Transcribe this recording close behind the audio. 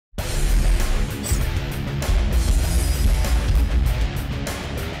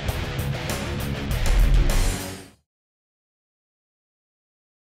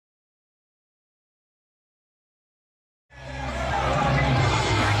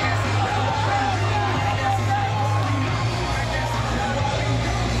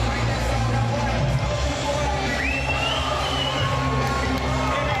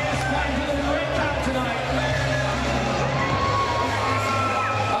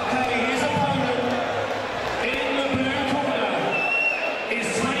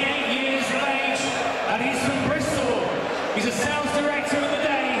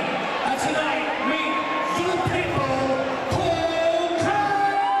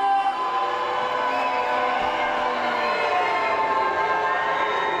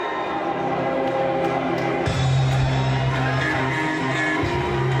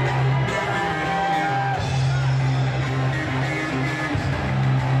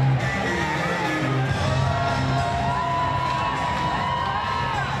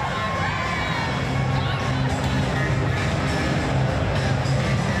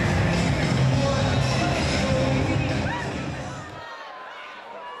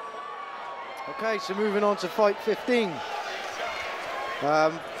Okay, so moving on to fight 15.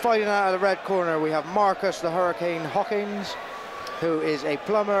 Fighting out of the red corner, we have Marcus the Hurricane Hockings, who is a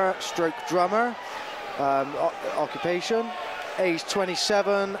plumber stroke drummer, occupation, age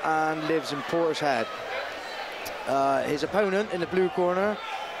 27 and lives in Portishead. His opponent in the blue corner,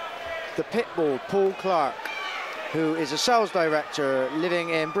 the Pitbull, Paul Clark, who is a sales director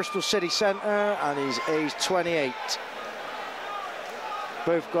living in Bristol City Centre, and he's age 28.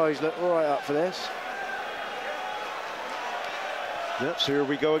 Both guys look all right up for this. Yep, so here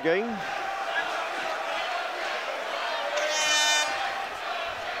we go again.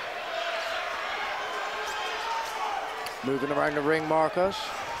 Moving around the ring, Marcus.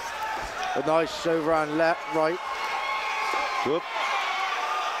 A nice overhand left, right. Good.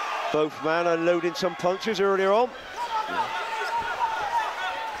 Both men unloading some punches earlier on.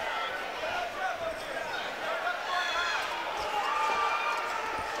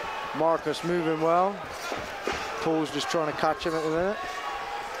 Marcus moving well. Paul's just trying to catch him at the minute.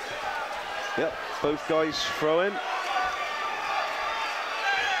 Yep, both guys throwing.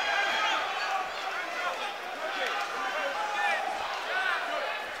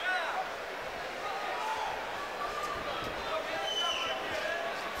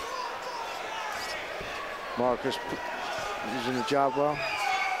 Marcus using the jab well.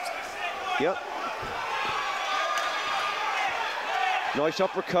 Yep. Nice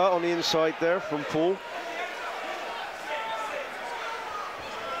uppercut on the inside there from Paul.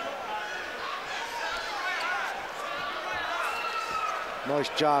 Nice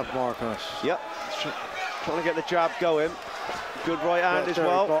jab, Marcus. Yep. Trying to get the jab going. Good right hand as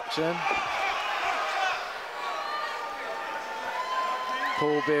well. Boxing.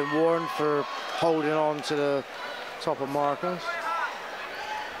 Paul being warned for holding on to the top of Marcus.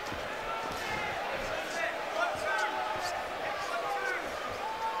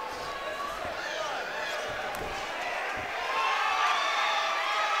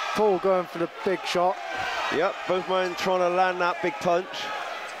 Paul going for the big shot. Yep, both men trying to land that big punch.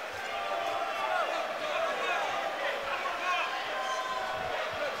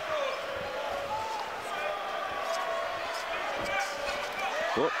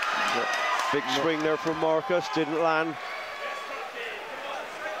 Oh, big swing there from Marcus, didn't land.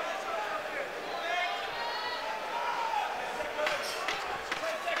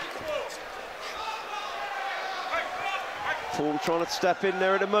 Paul trying to step in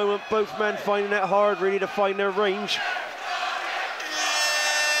there at the moment. Both men finding it hard really to find their range.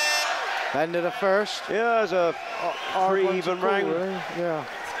 End of the first. Yeah, it's a pretty even round. Really. Yeah.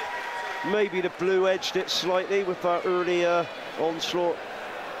 Maybe the blue edged it slightly with that early onslaught.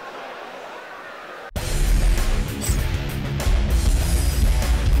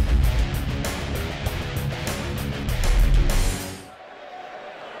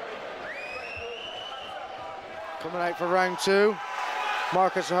 Coming out for round two,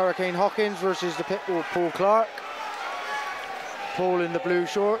 Marcus the Hurricane Hockings versus the Pitbull Paul Clark. Paul in the blue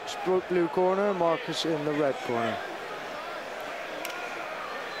shorts, blue corner, Marcus in the red corner.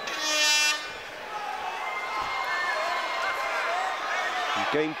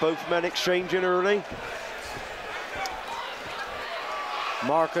 Again, both men exchanging early.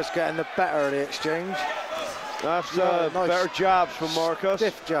 Marcus getting the better of the exchange. That's nice better jabs from Marcus.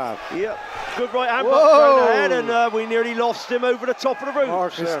 Stiff jab. Yep. Good right hand round the head, and we nearly lost him over the top of the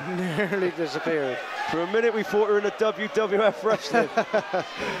ropes. Marcus nearly disappeared. For a minute, we thought we were in a WWF wrestling.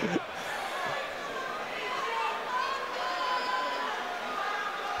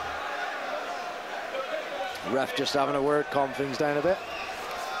 Ref just having a word, calm things down a bit.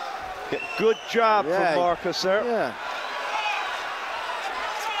 Yeah, good jab from Marcus there. Yeah.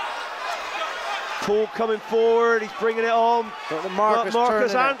 Paul coming forward, he's bringing it on. But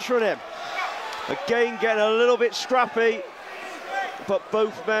Marcus answering him. Again, getting a little bit scrappy, but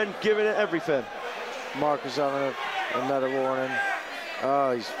both men giving it everything. Marcus having another warning.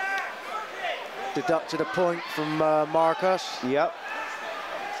 Oh, he's deducted a point from Marcus. Yep.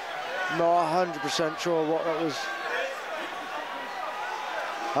 Not 100% sure what that was.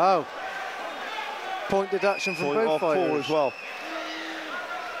 Oh. Point deduction from both fighters. Paul as well.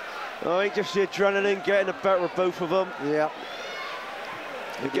 I think just the adrenaline getting the better of both of them. Yeah.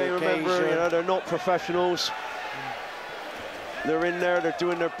 Again, remember, you know, they're not professionals. They're in there, they're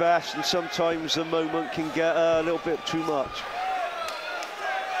doing their best, and sometimes the moment can get a little bit too much.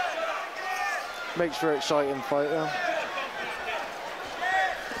 Makes for an exciting fight, though.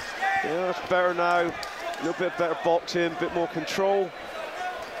 Yeah, that's better now. A little bit better boxing, a bit more control.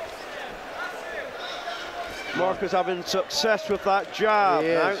 Marcus having success with that jab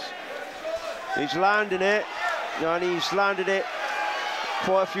now. He's landing it, and he's landed it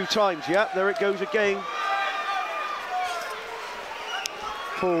quite a few times. Yep, there it goes again.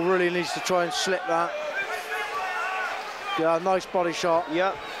 Paul really needs to try and slip that. Yeah, nice body shot.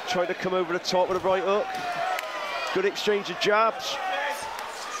 Yep, tried to come over the top with a right hook. Good exchange of jabs.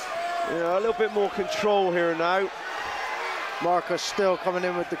 Yeah, a little bit more control here now. Marcus still coming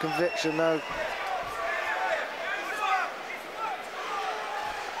in with the conviction though.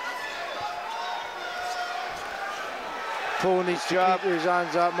 Paul needs to keep his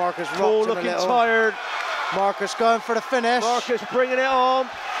hands up. Marcus Paul looking a little. tired. Marcus going for the finish. Marcus bringing it on.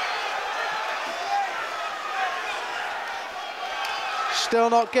 Still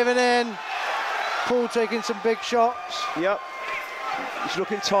not giving in. Paul taking some big shots. Yep. He's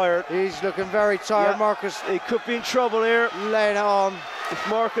looking tired. He's looking very tired. Yep. Marcus. He could be in trouble here. Laying it on. If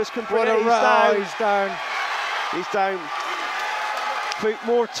Marcus can bring it, he's down. He's down. He's down.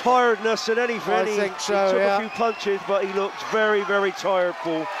 More tiredness than anything. I think so, he took yeah. a few punches, but he looks very, very tired,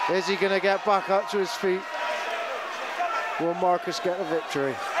 Paul. Is he going to get back up to his feet? Will Marcus get the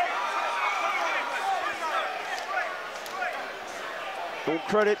victory? All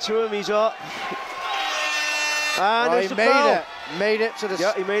credit to him, he's up. And he made it. Made it to the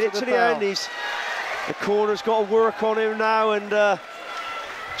Yeah, he made it to the end. The corner's got to work on him now and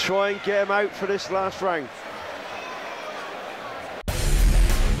try and get him out for this last round.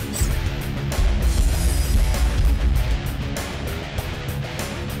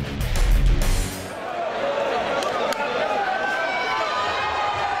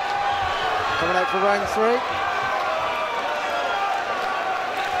 Coming out for round 3.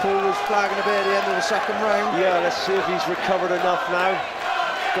 Paul was flagging a bit at the end of the second round. Yeah, let's see if he's recovered enough now.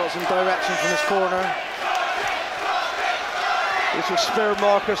 Got some direction from his corner. This will spur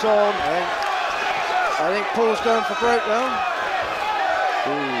Marcus on. I think Paul's going for broke though.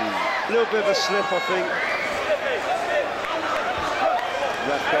 A little bit of a slip, I think.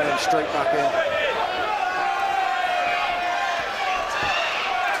 Ref going straight back in.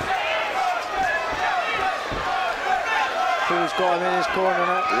 Paul's got him in his corner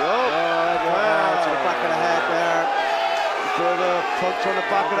now. Wow. To the back of the head there. Bit of a punch on the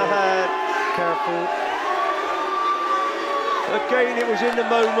back of the head. Careful. Again, it was in the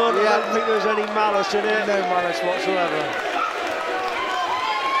moment. Yeah. I don't think there was any malice in it. No malice whatsoever.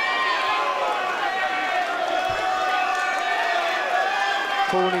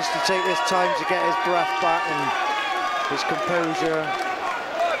 Paul needs to take this time to get his breath back and his composure.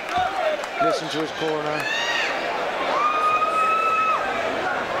 Listen to his corner.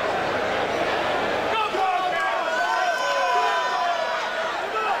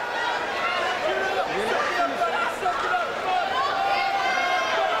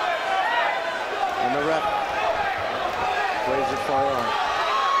 And the ref waves the fight on.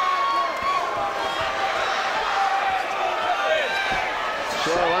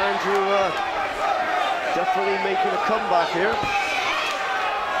 So Andrew definitely making a comeback here.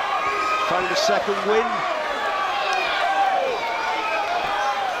 Found a second win.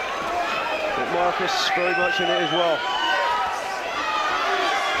 But Marcus very much in it as well.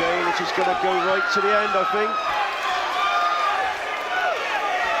 Again, it's just going to go right to the end, I think.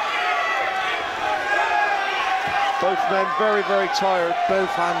 Both men very, very tired. Both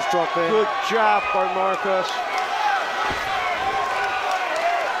hands dropping. Good jab by Marcus.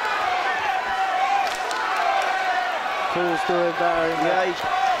 Paul's doing better. Yeah, he's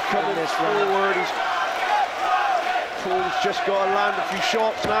coming forward. Paul's just got to land a few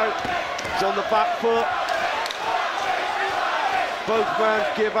shots now. He's on the back foot. Both men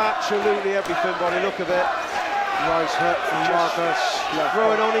give absolutely everything by the look of it. Nice hit from Marcus.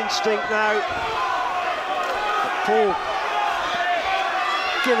 Throwing on instinct now. Paul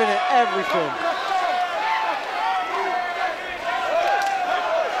giving it everything.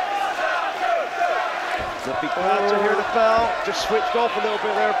 They'll be glad to hear the bell. Just switched off a little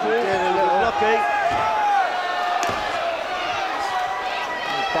bit there, Paul. A little lucky.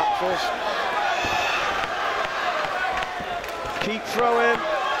 Back first. Keep throwing.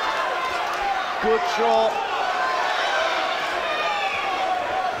 Good shot.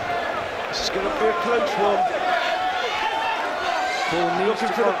 This is going to be a close one. Paul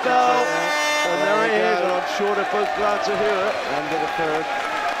looking for the bell. And there it is. And I'm sure they're both glad to hear it. End of the third.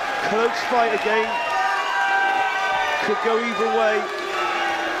 Close fight again. Could go either way.